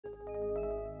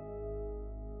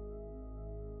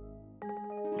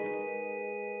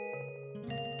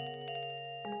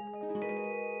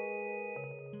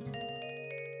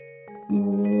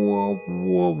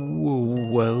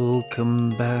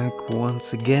back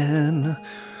once again,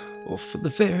 well, for the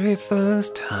very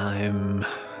first time,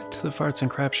 to the Farts and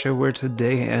Crap Show, where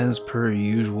today, as per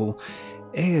usual,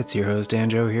 it's your host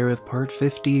Anjo here with part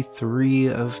 53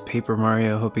 of Paper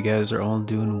Mario. Hope you guys are all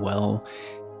doing well.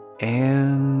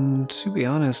 And to be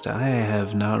honest, I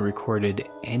have not recorded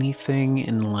anything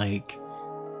in like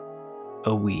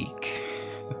a week,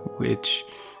 which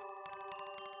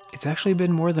it's actually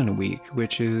been more than a week,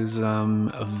 which is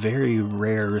a very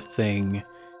rare thing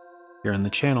here on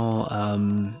the channel.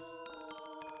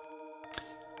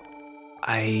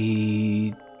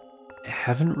 I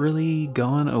haven't really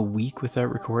gone a week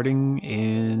without recording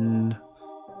in...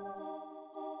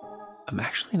 I'm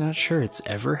actually not sure it's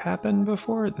ever happened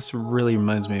before. This really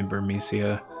reminds me of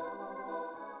Burmecia.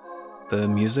 The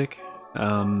music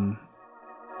from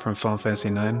Final Fantasy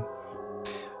IX.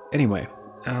 Anyway,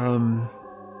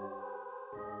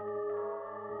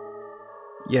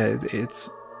 yeah, it's...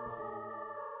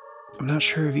 I'm not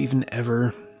sure I've even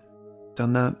ever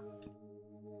done that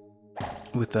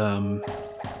with,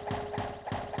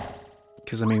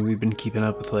 because, I mean, we've been keeping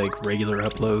up with, like, regular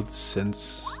uploads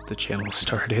since the channel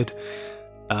started.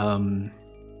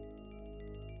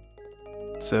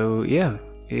 So, yeah,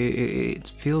 it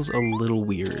feels a little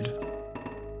weird.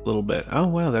 A little bit. Oh,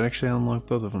 wow, that actually unlocked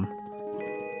both of them.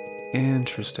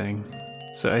 Interesting.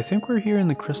 So I think we're here in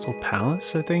the Crystal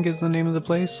Palace, I think is the name of the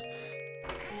place.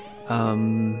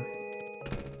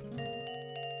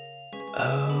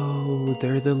 Oh,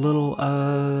 they're the little,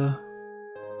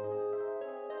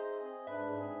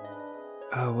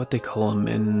 what they call them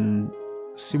in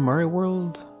Super Mario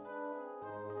World?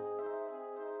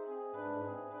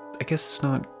 I guess it's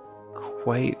not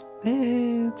quite,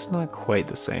 it's not quite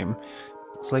the same.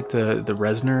 It's like the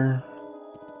Resner,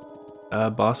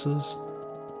 bosses.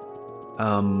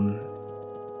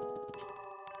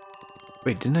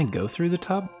 Wait, didn't I go through the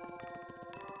top?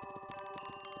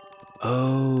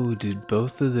 Oh, did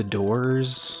both of the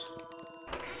doors...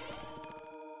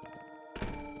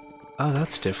 Oh,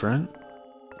 that's different.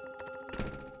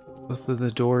 Both of the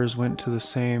doors went to the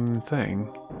same thing.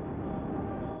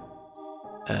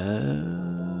 Oh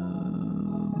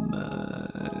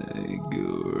my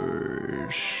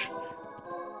gosh.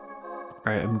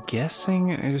 Alright, I'm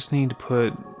guessing I just need to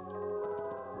put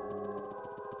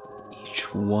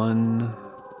each one...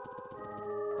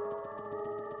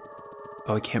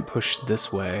 Oh, I can't push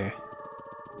this way.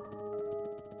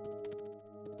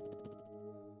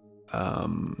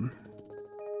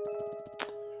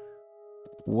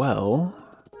 Well...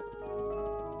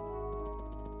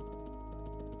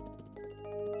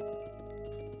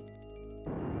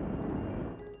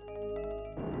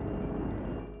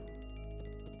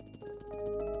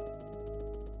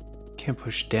 Can't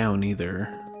push down either.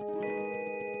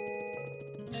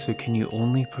 So can you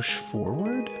only push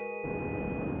forward?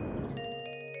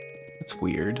 That's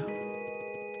weird.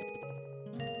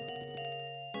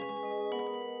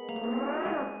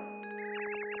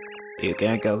 You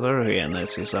can't go through here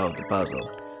unless you solve the puzzle.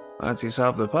 Once you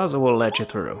solve the puzzle, we'll let you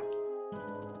through.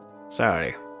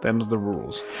 Sorry, them's the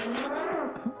rules.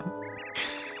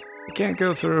 You can't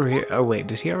go through here. Oh wait,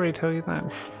 did he already tell you that?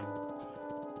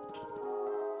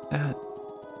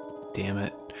 Damn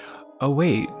it. Oh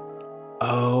wait.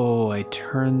 Oh, I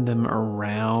turned them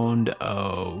around.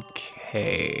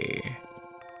 Okay.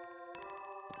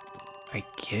 I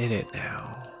get it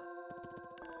now.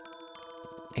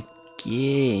 I get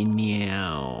it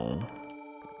now.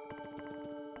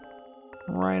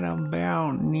 Right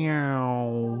about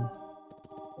now.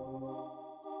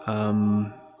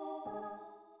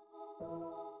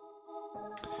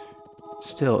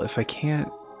 Still, if I can't...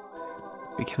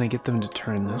 Wait, can I get them to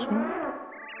turn this way?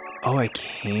 Oh, I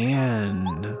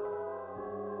can.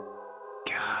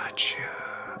 Gotcha.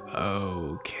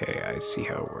 Okay, I see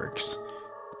how it works.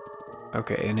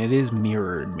 Okay, and it is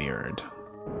mirrored.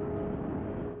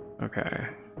 Okay.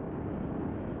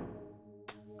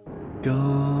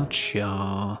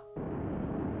 Gotcha.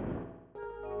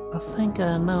 I think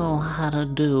I know how to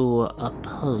do a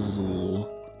puzzle.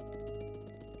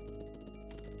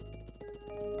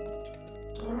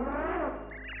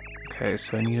 Okay,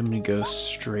 so I need them to go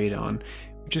straight on,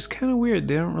 which is kind of weird.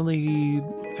 They don't really...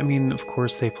 I mean, of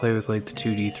course they play with, like, the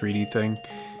 2D, 3D thing,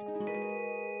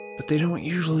 but they don't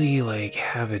usually, like,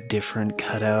 have a different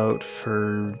cutout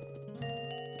for,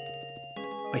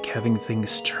 like, having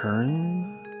things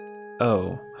turn.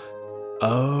 Oh.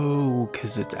 Oh,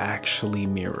 because it's actually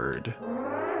mirrored.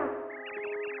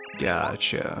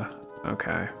 Gotcha.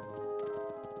 Okay.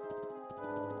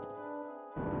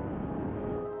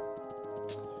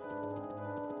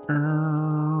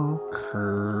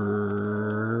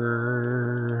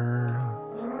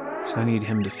 So I need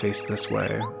him to face this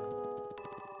way.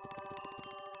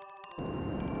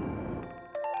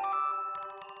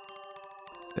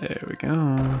 There we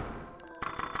go.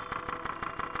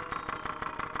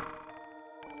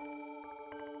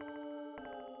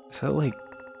 Is that like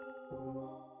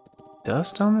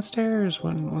dust on the stairs?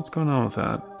 What's going on with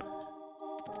that?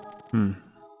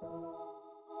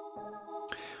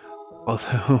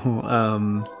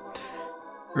 Although,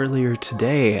 earlier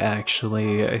today,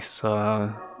 actually, I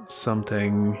saw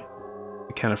something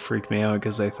that kind of freaked me out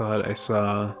because I thought I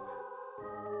saw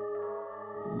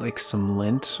like some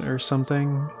lint or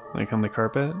something like on the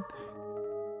carpet.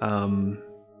 I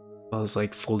was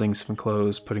like folding some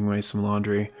clothes, putting away some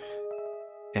laundry,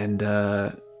 and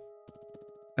I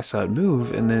saw it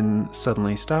move and then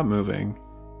suddenly stop moving.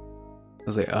 I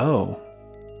was like, oh.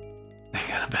 I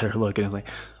got a better look and I was like,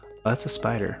 oh, that's a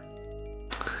spider.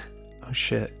 Oh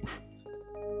shit.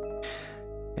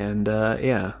 And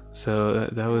yeah, so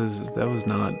that was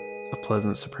not a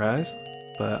pleasant surprise,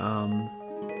 but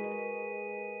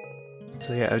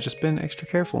so yeah, I've just been extra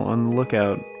careful on the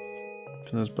lookout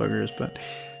for those buggers, but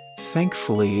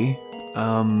thankfully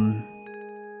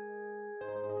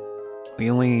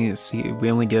we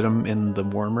only get them in the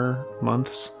warmer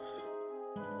months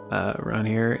around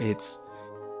here. It's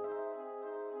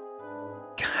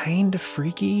kind of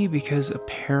freaky because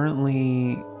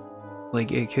apparently,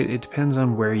 like, it depends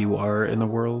on where you are in the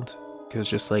world, because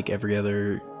just like every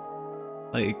other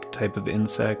like type of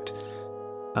insect,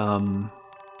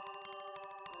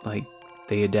 like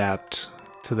they adapt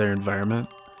to their environment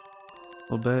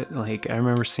a little bit. Like I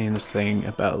remember seeing this thing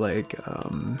about like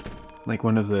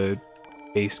one of the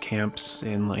base camps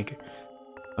in like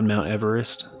on Mount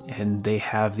Everest, and they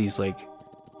have these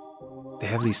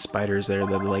spiders there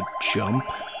that like jump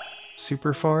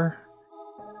super far,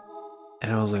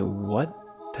 and I was like, what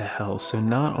the hell? So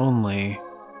not only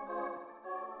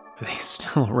are they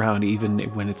still around even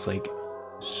when it's like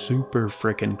super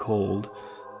frickin' cold,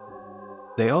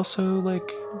 they also like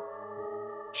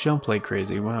jump like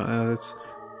crazy. Wow, that's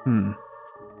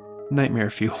nightmare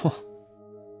fuel.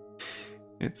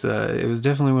 It was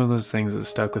definitely one of those things that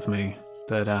stuck with me,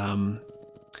 that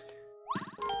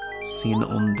seen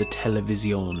on the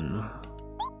television.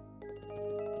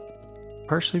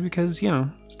 Partially because, you know,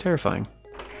 it's terrifying.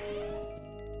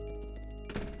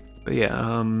 But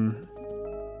yeah,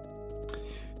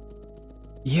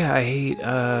 yeah,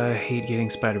 I hate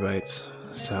getting spider bites,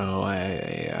 so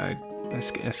I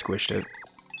squished it.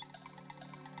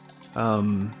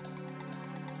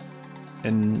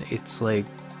 And it's like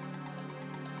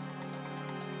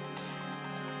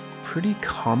pretty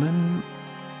common.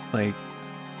 Like,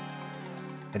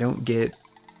 I don't get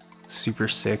super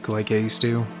sick like I used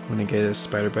to when I get a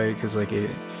spider bite, because like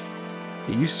it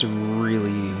used to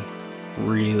really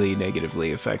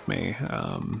negatively affect me.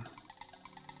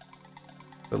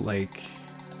 But like,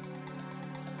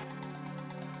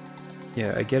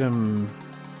 yeah, I get them.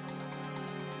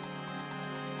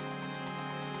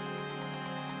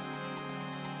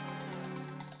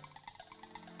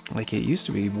 Like, it used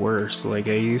to be worse. Like,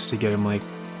 I used to get them like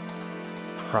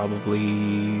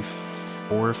probably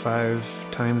 4 or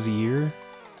 5 times a year.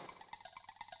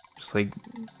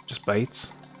 Just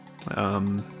bites.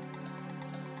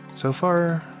 So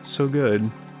far, so good.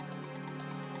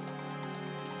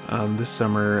 This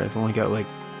summer, I've only got like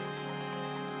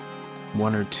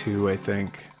 1 or 2, I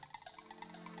think.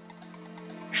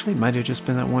 Actually, it might have just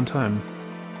been that one time.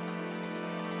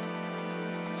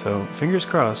 So, fingers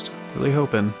crossed. Really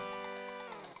hoping.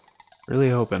 Really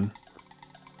hoping.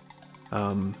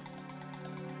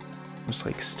 Just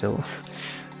like still,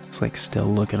 it's like still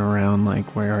looking around, like,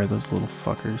 where are those little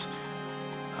fuckers?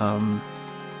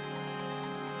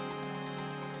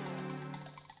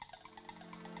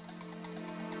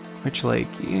 Which, like,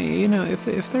 you know,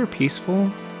 if they're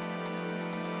peaceful,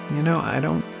 you know, I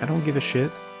don't give a shit.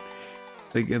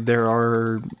 Like, there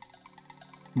are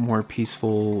more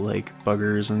peaceful like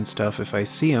buggers and stuff. If I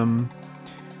see them,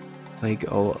 like,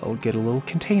 I'll get a little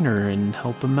container and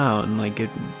help them out and like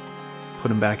put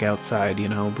them back outside, you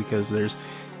know, because there's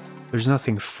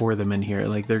nothing for them in here.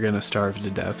 Like, they're gonna starve to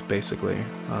death basically.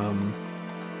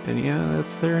 And yeah,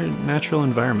 that's their natural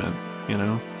environment, you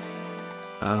know.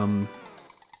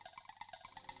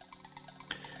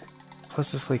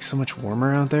 Plus it's like so much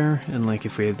warmer out there, and like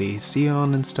if we have the AC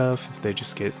on and stuff, if they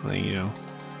just get, like, you know,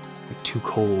 like too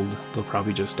cold, they'll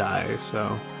probably just die.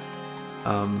 So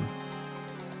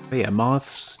but yeah,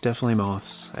 moths, definitely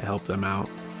moths. I help them out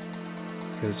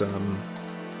because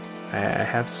I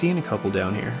have seen a couple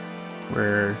down here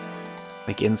where,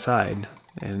 like, inside,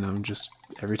 and I'm just,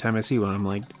 every time I see one, I'm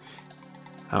like,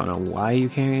 I don't know why you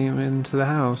came into the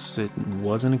house. It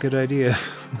wasn't a good idea.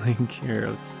 Like, here,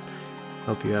 let's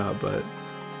help you out, but,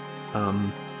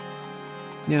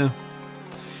 yeah.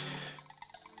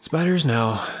 Spiders,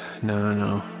 no.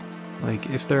 No. Like,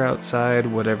 if they're outside,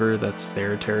 whatever, that's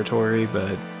their territory,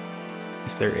 but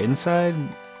if they're inside,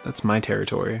 that's my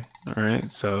territory,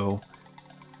 alright? So,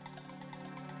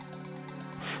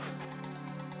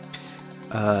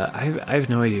 I have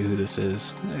no idea who this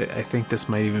is. I think this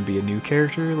might even be a new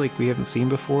character, like, we haven't seen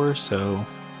before, so,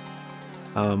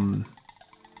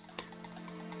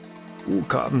 who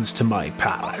comes to my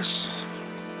palace?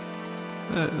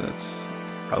 That's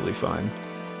probably fine.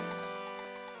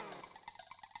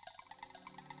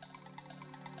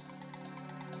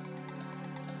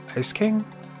 Ice King?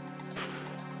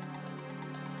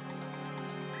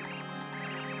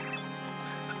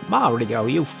 Mario,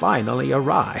 you finally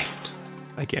arrived.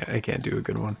 I can't do a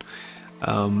good one.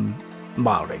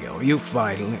 Mario, you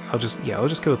finally. I'll just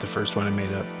go with the first one I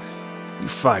made up. You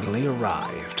finally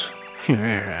arrived.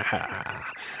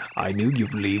 I knew you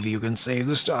believe you can save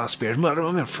the Star Spirit, but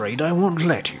I'm afraid I won't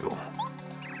let you.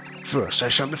 First I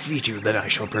shall defeat you, then I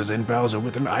shall present Bowser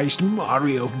with an iced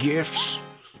Mario gift.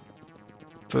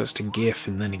 First a gif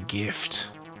and then a gift.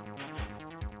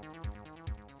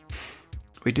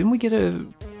 Wait, didn't we get a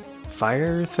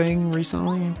fire thing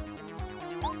recently?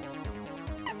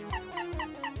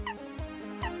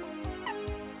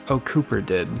 Oh, Cooper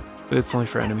did, but it's only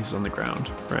for enemies on the ground,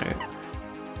 right?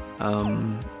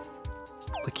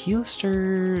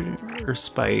 Lakeelister or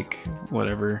Spike,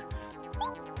 whatever.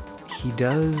 He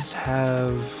does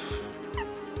have...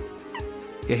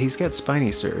 Yeah, he's got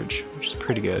Spiny Surge, which is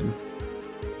pretty good.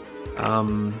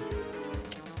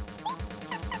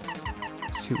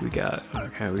 Let's see what we got.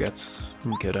 Okay, we got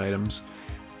some good items.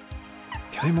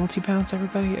 Can I multi-bounce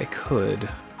everybody? I could.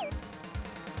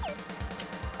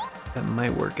 That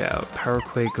might work out. Power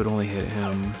Quake would only hit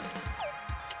him.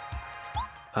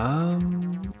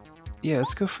 Yeah,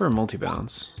 let's go for a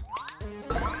multi-bounce.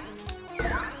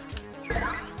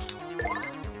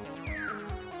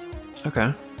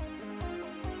 Okay.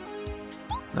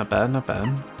 Not bad, not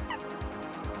bad.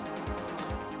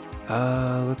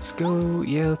 Let's go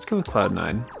with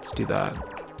Cloud9. Let's do that.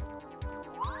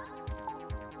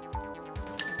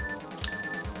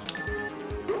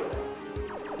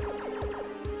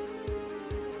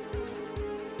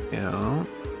 Yeah.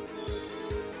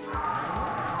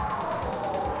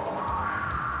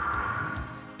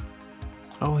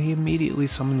 Oh, he immediately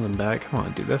summons them back. Come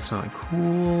on, dude, that's not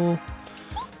cool.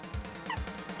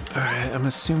 Alright, I'm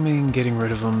assuming getting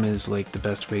rid of them is like the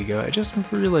best way to go. I just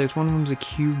realized one of them's a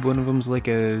cube, one of them's like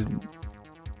a...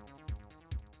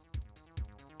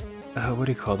 what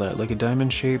do you call that? Like a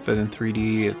diamond shape, but in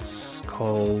 3D it's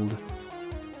called...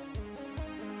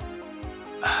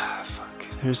 fuck.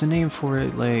 There's a name for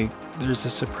it, like, there's a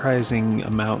surprising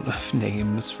amount of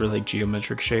names for like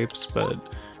geometric shapes, but...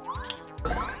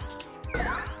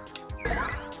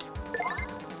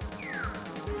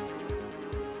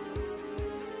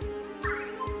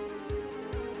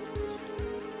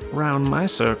 Around my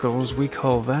circles, we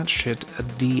call that shit a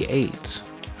D8.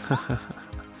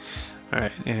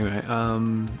 Alright, anyway,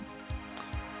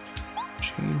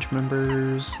 change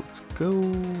members. Let's go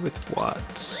with what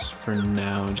for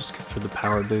now, just for the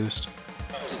power boost.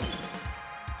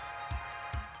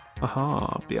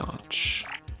 Aha, biatch.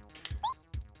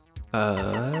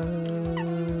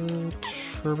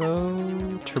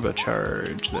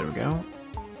 Turbocharge, there we go.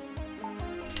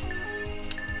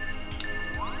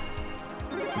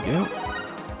 Go.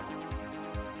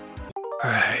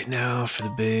 Alright, now for the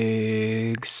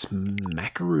big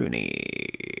smackaroony.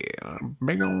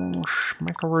 Big ol'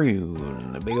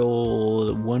 smackaroon. The big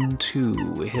ol'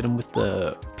 1-2. Hit him with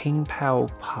the ping pow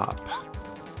pop.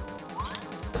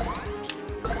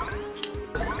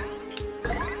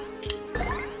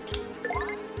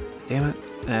 Damn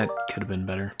it, that could have been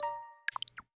better.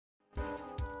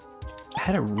 I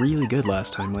had it really good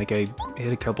last time, like I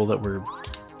hit a couple that were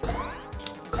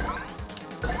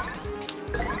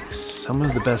some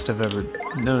of the best I've ever...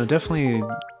 No, definitely...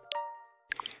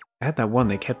 I had that one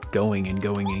that kept going and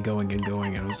going and going and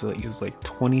going. It was like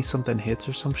 20-something hits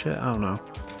or some shit. I don't know.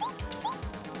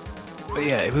 But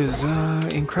yeah, it was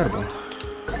incredible.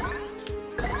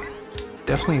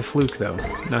 Definitely a fluke, though.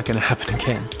 Not gonna happen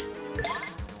again.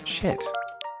 Shit. I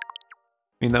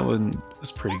mean, that one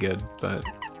was pretty good, but...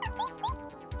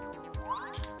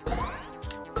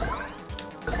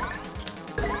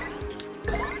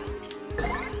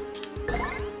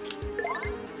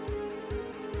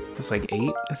 It's like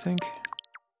 8, I think.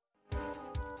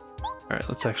 Alright,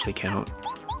 let's actually count.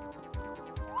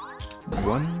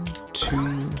 1,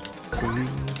 2, 3,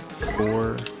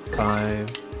 4, 5,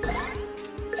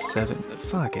 7.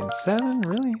 Fucking 7?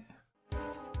 Really? I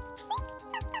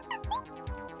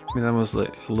mean, that was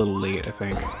a little late, I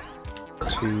think.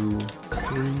 2,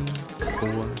 3,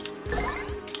 4,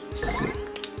 6,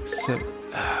 7.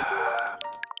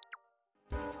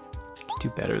 Do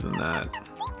better than that.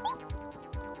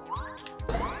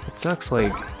 It sucks,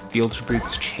 like, the Ultra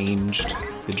Boots changed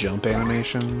the jump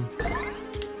animation.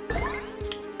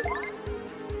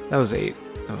 That was 8.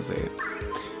 That was 8.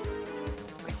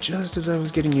 Like, just as I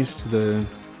was getting used to the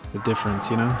difference,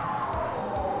 you know?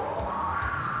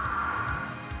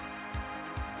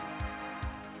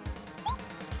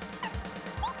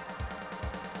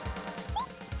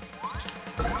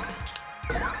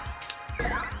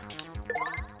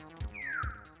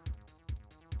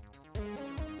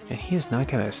 And he has not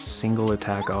got a single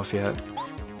attack off yet.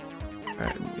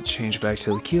 Alright, let me change back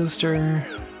to the Keylster.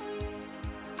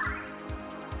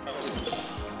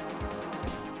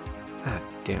 Ah,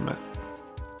 damn it.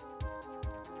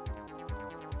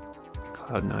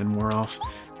 Cloud9 wore off.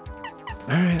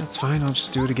 Alright, that's fine, I'll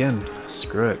just do it again.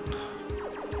 Screw it.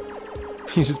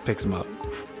 He just picks him up.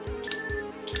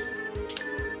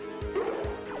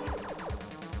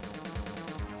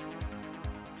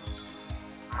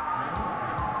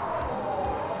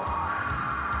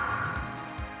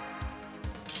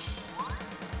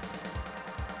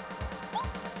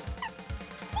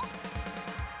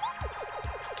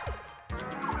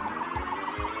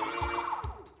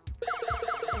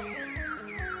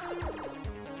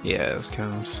 Yeah, I was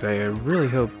kind of say, I really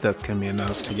hope that's gonna be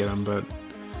enough to get him, but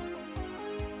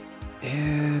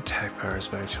yeah, attack power is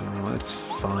back to normal. It's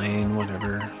fine,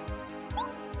 whatever.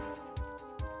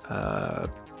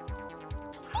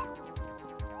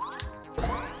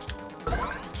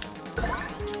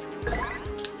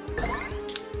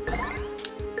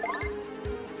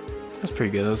 That's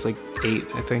pretty good. That was like 8,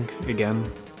 I think,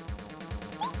 again.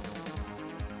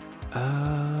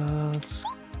 Let's...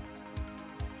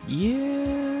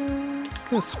 Yeah, let's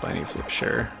go Spiny Flip,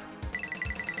 sure.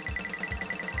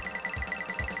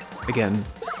 Again,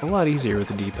 a lot easier with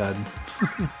the D-pad.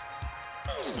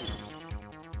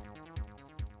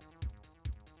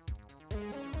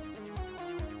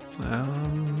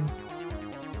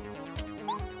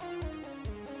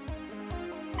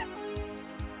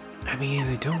 I mean,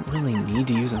 I don't really need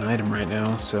to use an item right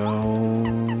now,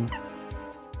 so...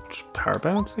 just Power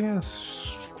Bounce, I guess?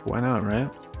 Why not, right?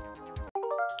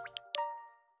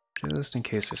 Just in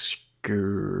case I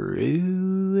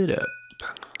screw it up.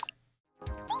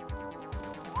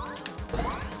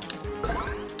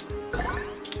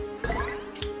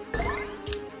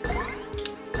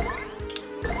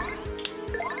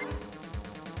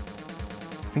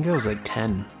 I think that was like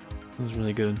 10. That was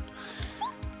really good.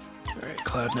 Alright,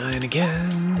 Cloud9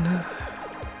 again.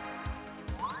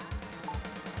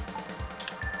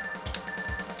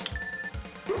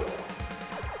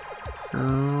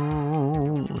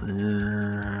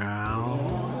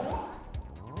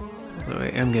 Although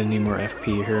I am gonna need more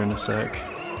FP here in a sec.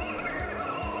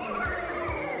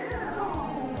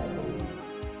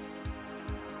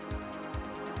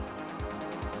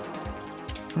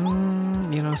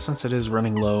 You know, since it is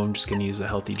running low, I'm just gonna use the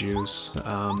healthy juice.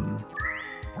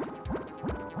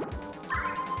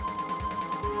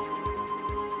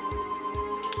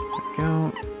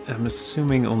 Go. I'm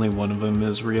assuming only one of them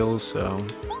is real, so...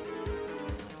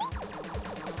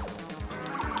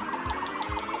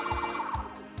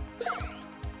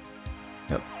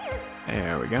 Yep.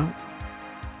 There we go.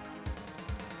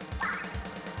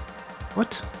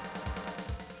 What?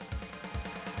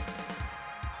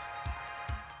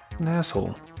 An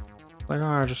asshole. Like,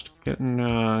 oh, just getting,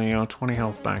 you know, 20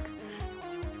 health back.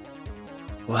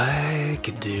 Like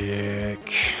a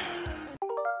dick.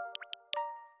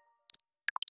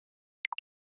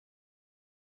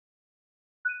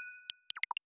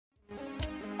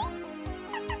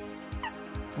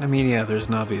 I mean, yeah, there's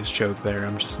an obvious choke there,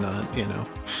 I'm just not, you know.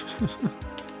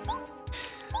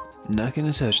 Not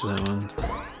gonna touch that one.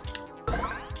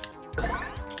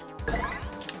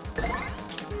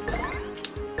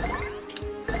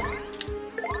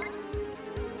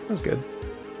 That was good.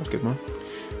 That was a good one.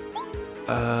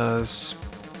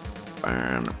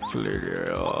 Span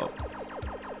flare.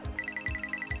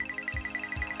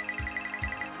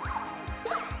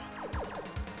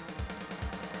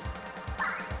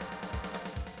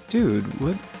 Dude,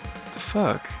 what the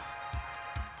fuck?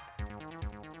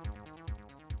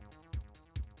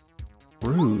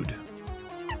 Rude.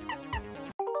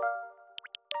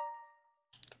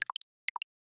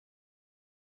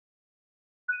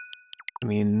 I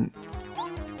mean,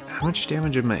 how much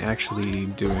damage am I actually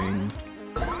doing?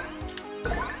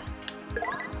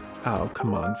 Oh,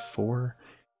 come on, 4.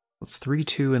 It's 3,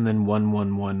 2, and then 1,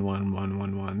 1, 1, 1, 1,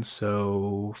 1, 1.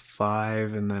 So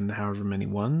 5, and then however many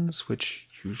ones, which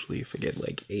usually if I get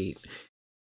like 8,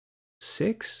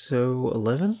 6, so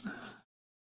 11?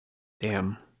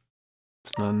 Damn,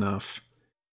 it's not enough.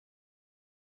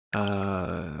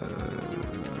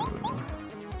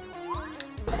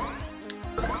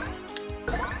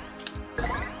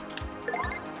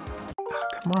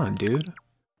 Come on, dude.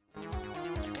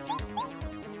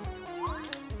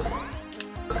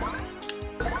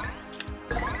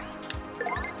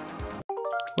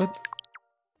 What?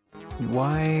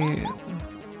 Why?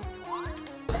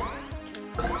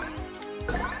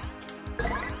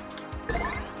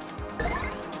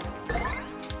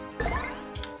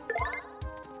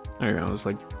 There you go, it was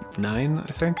like 9, I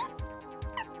think.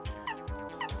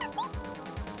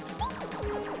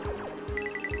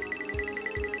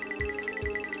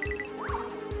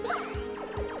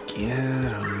 Get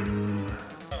him.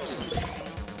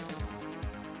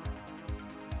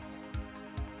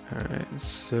 Alright,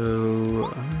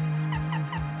 so...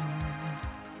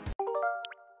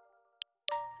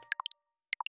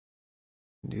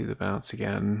 do the bounce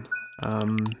again.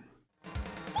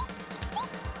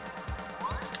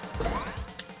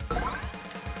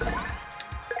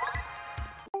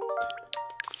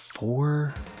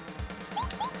 4?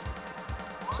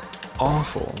 It's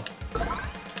awful.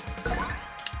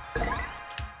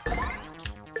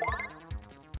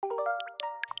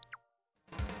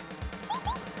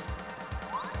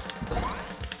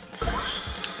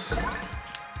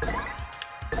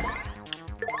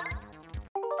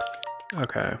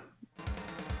 Okay.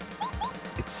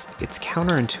 It's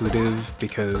counterintuitive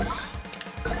because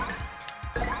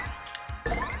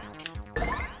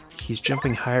he's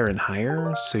jumping higher and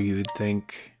higher, so you would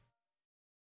think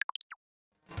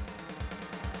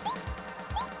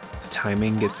the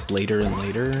timing gets later and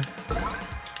later.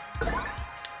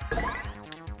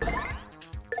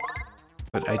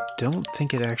 But I don't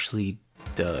think it actually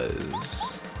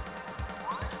does.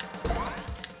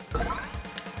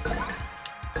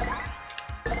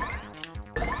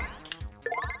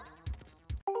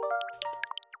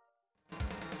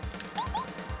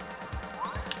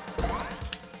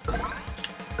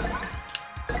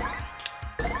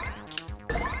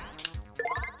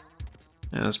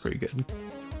 Yeah, that's pretty good.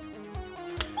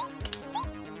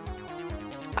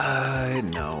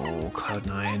 No,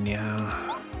 Cloud9,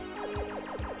 yeah.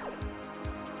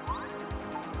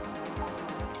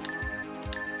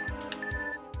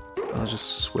 I'll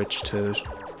just switch to,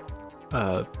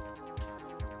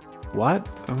 what?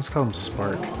 I almost call him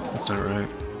Spark. That's not right.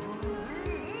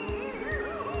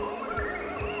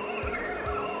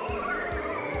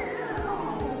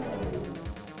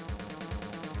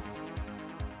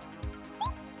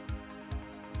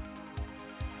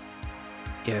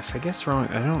 Yeah, if I guessed wrong,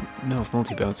 I don't know if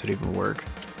multi-bounce would even work.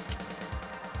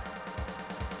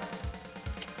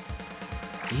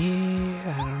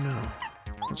 Yeah, I don't know.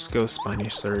 Let's go Spiny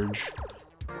Surge.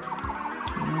 There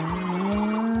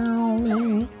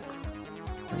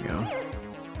we go.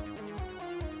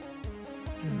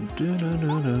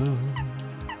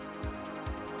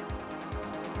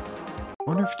 I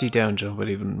wonder if D-down jump would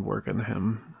even work on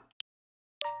him.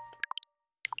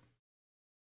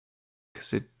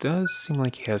 Because it does seem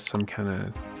like he has some kind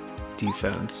of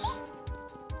defense.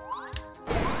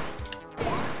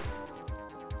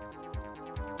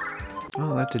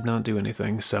 Well, that did not do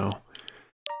anything, so...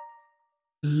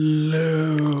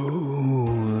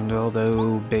 load.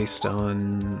 Although, based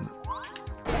on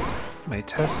my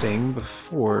testing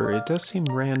before, it does seem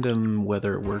random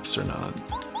whether it works or not.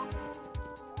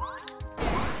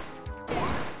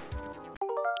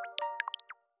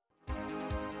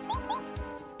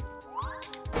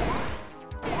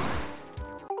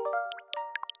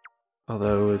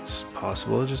 Although it's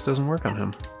possible it just doesn't work on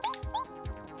him.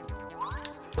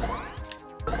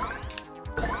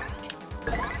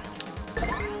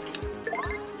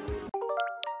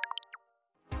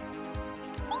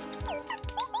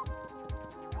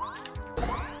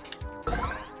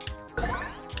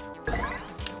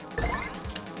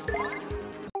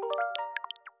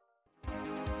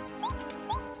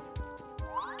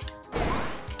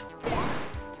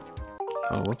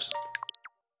 Oh, whoops.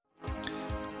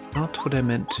 Not what I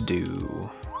meant to do.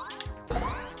 Oh,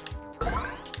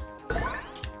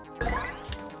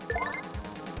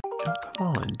 come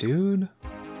on, dude.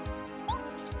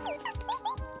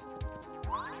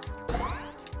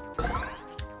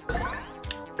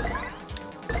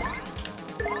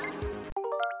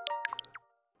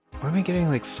 Why am I getting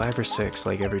like 5 or 6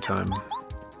 like every time?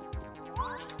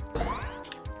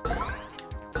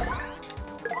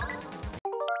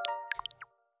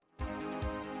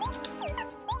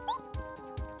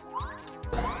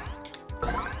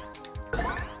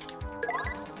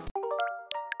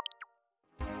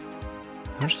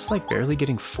 I'm just like barely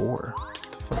getting 4. What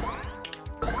the fuck?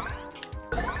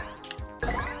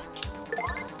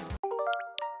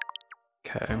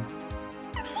 Okay.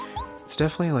 It's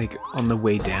definitely like on the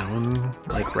way down,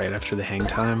 like right after the hang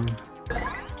time.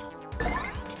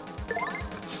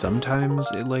 But sometimes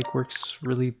it like works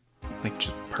really like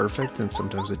just perfect and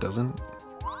sometimes it doesn't.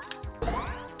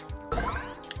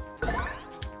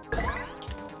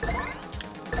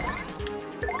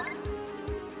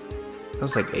 That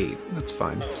was like 8, that's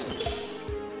fine.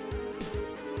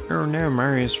 Oh no,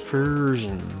 Mario's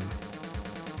frozen.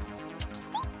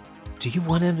 Do you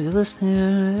want him to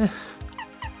listen?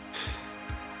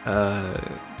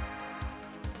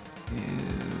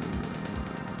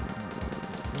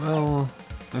 Well,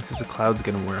 because the cloud's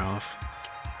gonna wear off.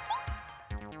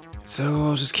 So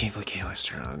I'll just keep looking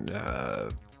around.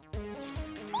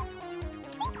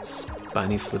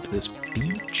 Spiny flip this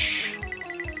beach.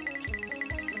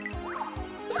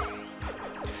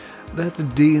 That's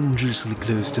dangerously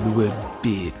close to the word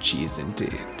bitch, isn't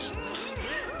it?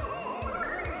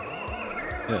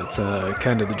 That's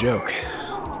kind of the joke.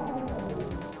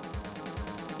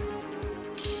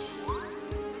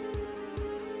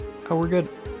 Oh, we're good.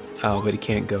 Oh, but he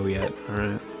can't go yet.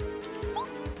 Alright.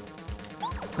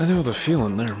 I know the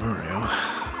feeling there, Mario.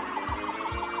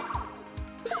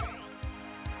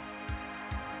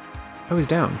 Oh, he's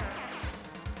down.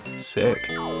 Sick.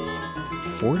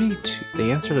 42.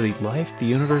 The answer to the life, the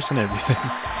universe, and everything.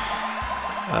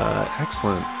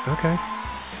 Excellent. Okay.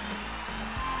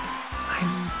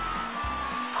 I'm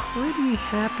pretty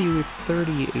happy with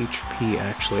 30 HP,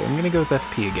 actually. I'm gonna go with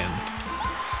FP again.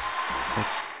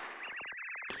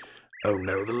 Oh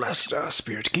no, the last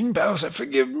Spirit King Bowser,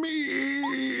 forgive me!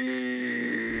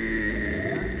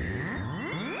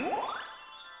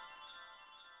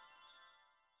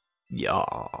 Yeah,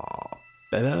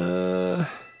 better.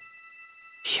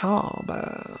 Yeah,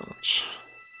 bitch.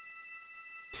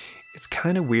 It's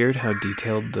kind of weird how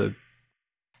detailed the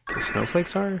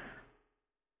snowflakes are,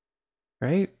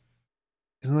 right?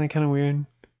 Isn't that kind of weird?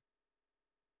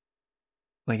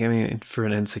 Like, I mean, for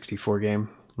an N64 game,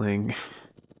 like,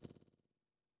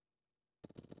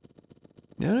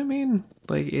 you know what I mean?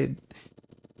 Like,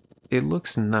 it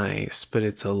looks nice, but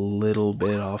it's a little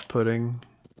bit off-putting,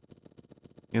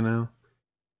 you know?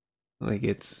 Like,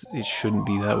 it shouldn't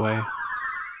be that way.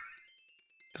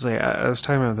 It's like, I was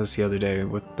talking about this the other day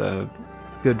with a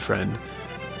good friend,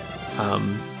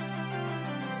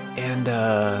 and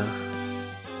I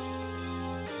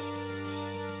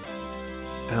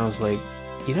was like,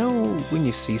 you know, when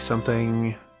you see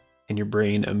something and your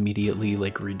brain immediately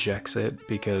like rejects it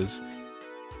because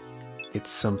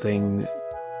it's something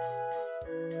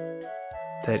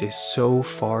that is so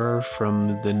far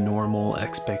from the normal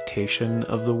expectation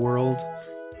of the world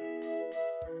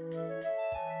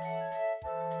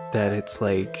that it's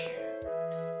like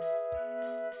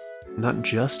not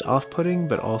just off-putting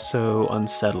but also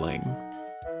unsettling.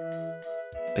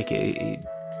 Like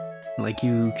like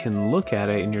you can look at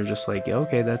it and you're just like,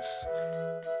 okay, that's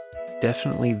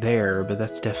definitely there, but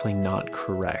that's definitely not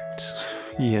correct.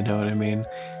 You know what I mean?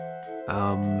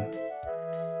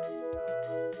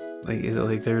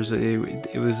 Like there's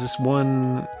it was this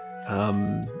one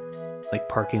like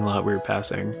parking lot we were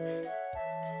passing,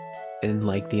 and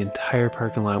like the entire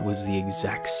parking lot was the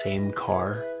exact same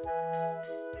car.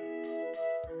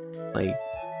 Like,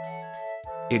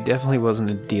 it definitely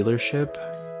wasn't a dealership,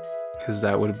 because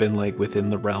that would have been like within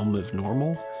the realm of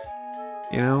normal,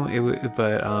 you know. It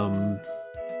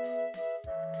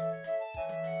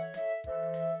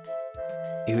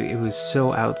was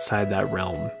so outside that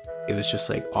realm. It was just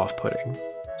like off-putting.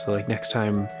 So like next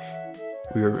time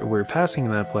we were passing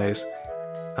that place,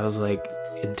 I was like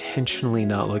intentionally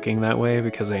not looking that way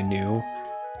because I knew.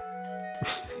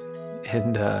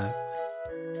 And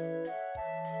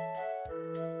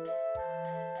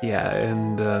yeah,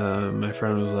 and my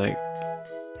friend was like,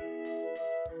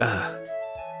 I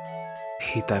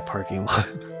hate that parking lot.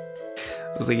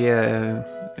 I was like, yeah,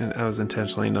 and I was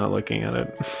intentionally not looking at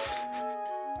it.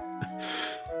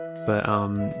 But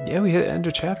yeah, we hit end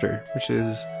of chapter, which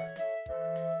is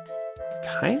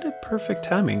kind of perfect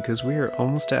timing because we are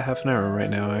almost at half an hour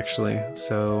right now, actually.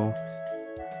 So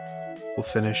we'll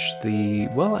finish the.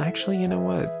 Well, actually, you know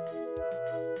what?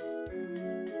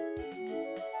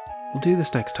 We'll do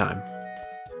this next time.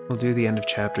 We'll do the end of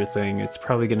chapter thing. It's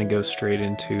probably going to go straight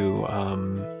into.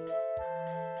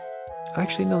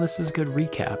 Actually, no, this is a good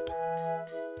recap.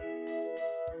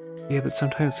 Yeah, but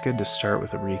sometimes it's good to start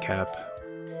with a recap.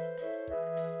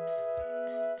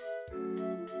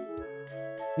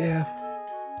 Yeah.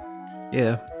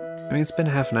 Yeah. I mean, it's been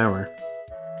half an hour.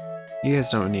 You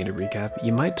guys don't need a recap.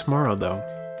 You might tomorrow though,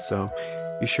 so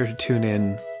be sure to tune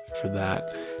in for that.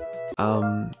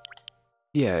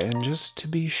 Yeah, and just to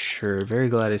be sure, very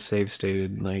glad I save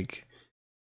stated like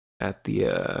at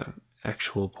the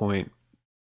actual point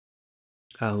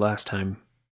last time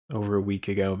over a week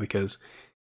ago, because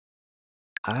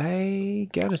I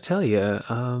gotta tell you,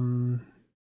 I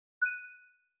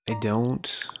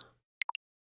don't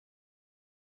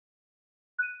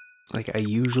like. I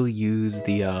usually use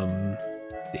the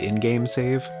in-game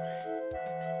save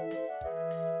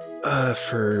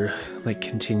for like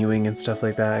continuing and stuff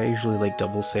like that. I usually like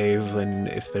double save, and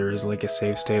if there's like a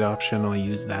save state option, I'll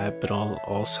use that, but I'll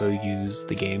also use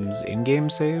the game's in-game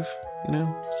save, you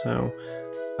know? So,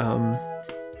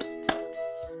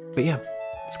 but yeah,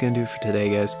 that's gonna do it for today,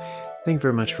 guys. Thank you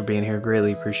very much for being here.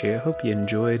 Greatly appreciate it. Hope you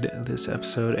enjoyed this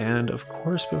episode. And of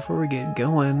course, before we get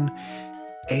going,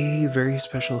 a very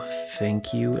special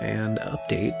thank you and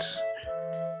update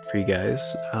for you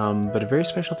guys. But a very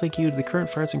special thank you to the current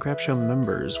Farts and Crap Show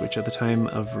members, which at the time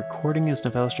of recording is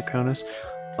Novalis Draconis.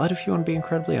 But if you want to be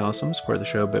incredibly awesome, support the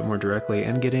show a bit more directly,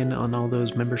 and get in on all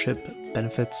those membership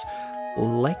benefits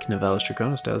like Novalis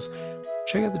Draconis does,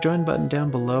 check out the join button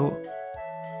down below,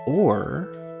 or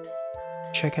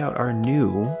check out our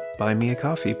new Buy Me a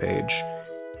Coffee page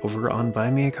over on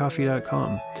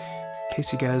buymeacoffee.com. In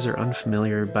case you guys are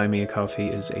unfamiliar, Buy Me a Coffee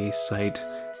is a site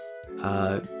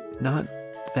not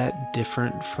that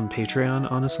different from Patreon,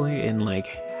 honestly, in like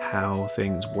how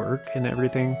things work and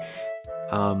everything.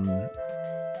 But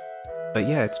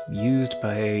yeah, it's used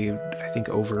by I think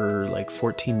over like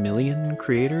 14 million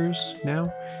creators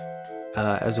now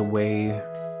as a way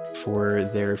for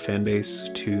their fan base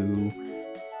to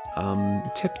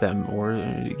tip them or,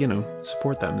 you know,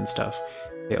 support them and stuff.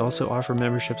 They also offer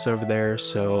memberships over there,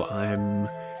 so I'm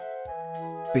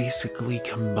basically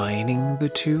combining the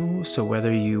two. So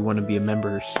whether you want to be a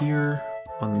member here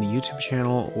on the YouTube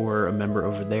channel or a member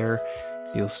over there,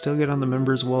 you'll still get on the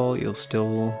members wall. You'll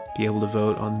still be able to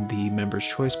vote on the members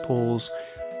choice polls.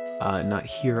 Not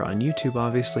here on YouTube,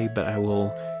 obviously, but I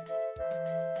will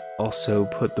also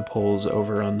put the polls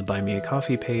over on the Buy Me a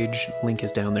Coffee page. Link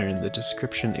is down there in the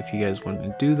description if you guys want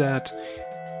to do that.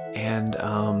 And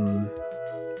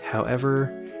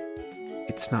however,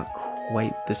 it's not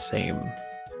quite the same.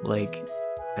 Like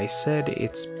I said,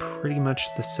 it's pretty much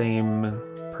the same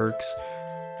perks.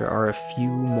 There are a few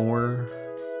more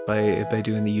by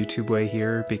doing the YouTube way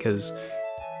here, because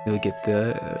you'll get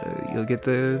the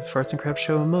Farts and Crap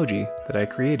Show emoji that I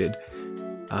created.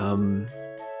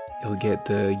 You'll get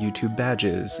the YouTube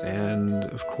badges, and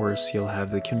of course you'll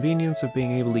have the convenience of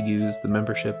being able to use the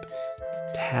membership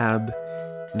tab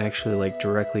and actually like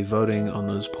directly voting on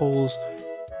those polls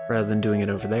rather than doing it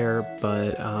over there.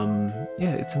 But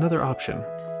yeah, it's another option.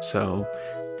 So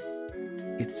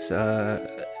it's a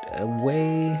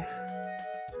way.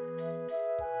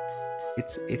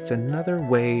 It's another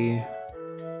way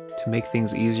to make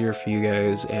things easier for you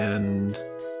guys, and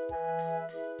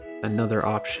another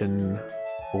option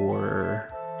for,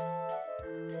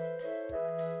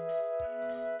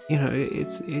 you know,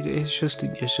 it's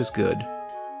just good.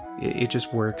 It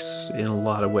just works in a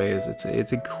lot of ways.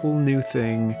 It's a cool new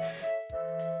thing,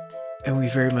 and we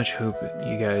very much hope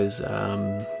you guys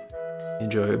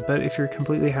enjoy it. But if you're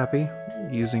completely happy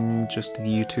using just the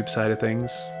YouTube side of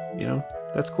things, you know,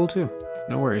 that's cool too.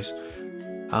 No worries.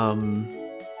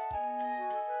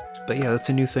 But yeah, that's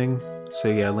a new thing. So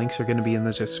yeah, links are going to be in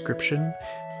the description.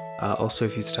 Also,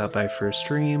 if you stop by for a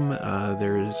stream,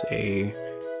 there's a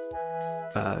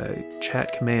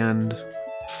chat command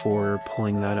for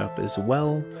pulling that up as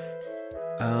well.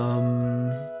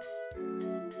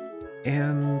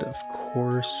 And of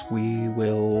course, we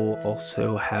will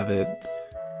also have it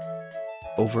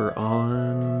over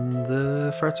on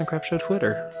the Farts and Crap Show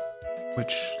Twitter,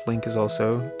 which link is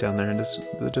also down there in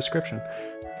the description.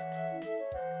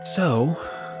 So,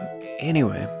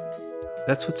 anyway,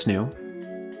 that's what's new.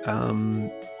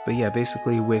 But yeah,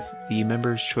 basically with the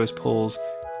members' choice polls,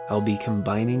 I'll be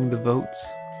combining the votes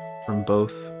from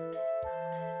both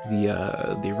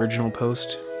the original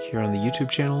post here on the YouTube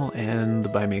channel and the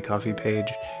Buy Me a Coffee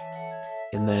page,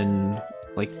 and then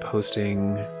like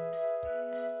posting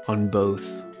on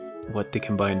both what the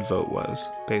combined vote was,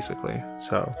 basically.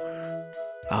 So,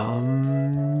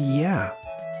 yeah.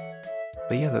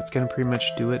 But yeah, that's gonna pretty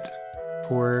much do it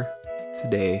for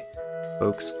today,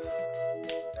 folks.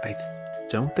 I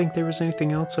don't think there was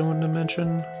anything else I wanted to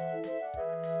mention.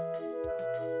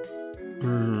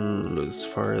 As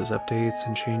far as updates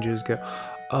and changes go.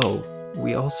 Oh,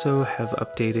 we also have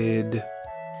updated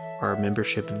our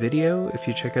membership video. If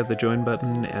you check out the join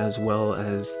button, as well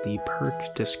as the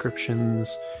perk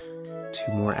descriptions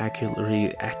to more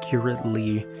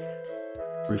accurately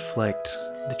reflect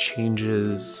the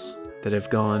changes that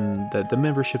the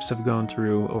memberships have gone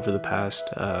through over the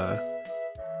past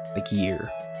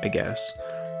year, I guess.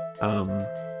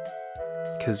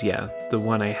 Because yeah, the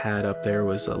one I had up there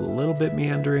was a little bit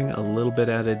meandering, a little bit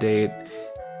out of date,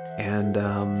 and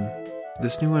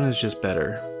this new one is just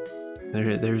better.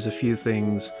 There's a few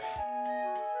things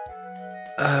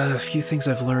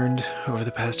I've learned over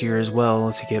the past year as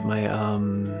well to get my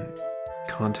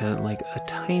content like a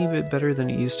tiny bit better than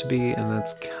it used to be, and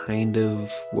that's kind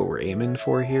of what we're aiming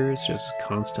for here, is just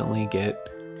constantly get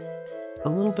a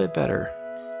little bit better.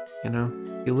 You know,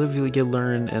 you live, you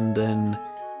learn, and then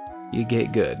you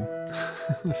get good.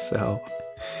 So,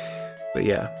 but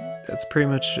yeah, that's pretty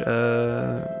much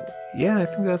yeah, I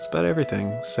think that's about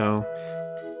everything. So,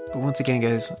 but once again,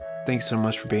 guys, thanks so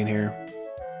much for being here.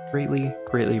 Greatly,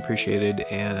 greatly appreciated.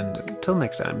 And until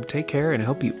next time, take care, and I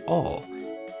hope you all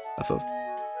have a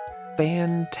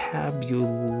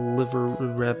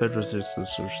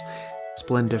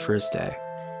splendiferous day.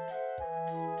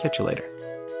 Catch you later.